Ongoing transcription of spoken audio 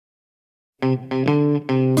Let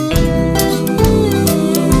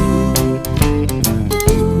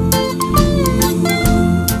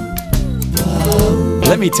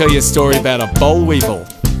me tell you a story about a boll weevil.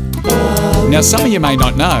 Now, some of you may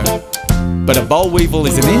not know, but a boll weevil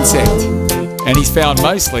is an insect, and he's found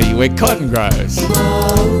mostly where cotton grows.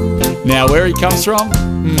 Now, where he comes from?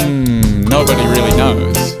 Nobody really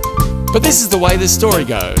knows. But this is the way the story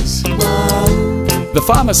goes. The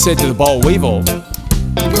farmer said to the boll weevil,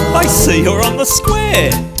 I see you're on the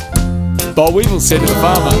square. Boll weevil said to the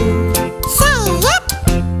farmer, Say, yep,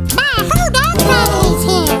 my hold-on buddy's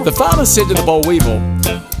here. the farmer said to the boll weevil,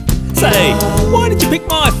 Say, why did you pick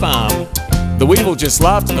my farm? the weevil just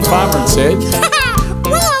laughed at the farmer and said, We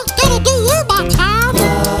ain't gonna do you much harm.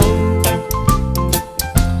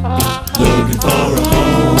 Looking for a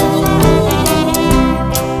home,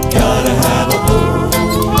 gotta have a home.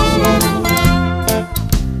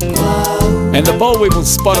 and the boll weevil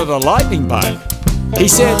spotted a lightning bug. He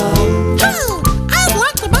said, Hey, I'd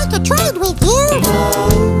like to make a trade with you.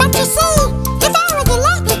 But you see, if I was a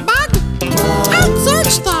lightning bug, I'd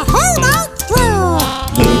search the whole earth through.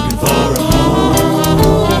 Looking for a home,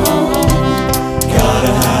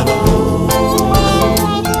 gotta have a home.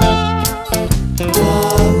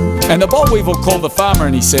 and the boll weevil called the farmer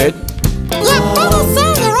and he said, You better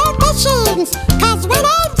sell your own machines, cause when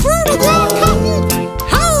I'm through with your cotton,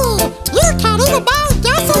 hey, you can't even buy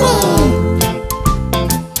gasoline.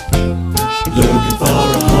 Looking for a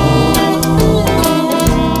home,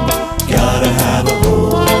 gotta have a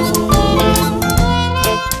home.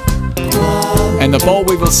 and the boll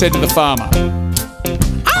weevil said to the farmer,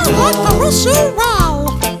 I'd like to wish you well.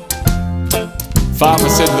 farmer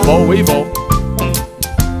said to the boll weevil,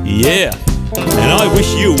 Yeah, and I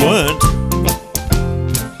wish you weren't.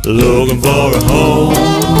 Looking for a home,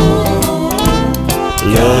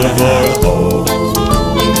 gotta have a home.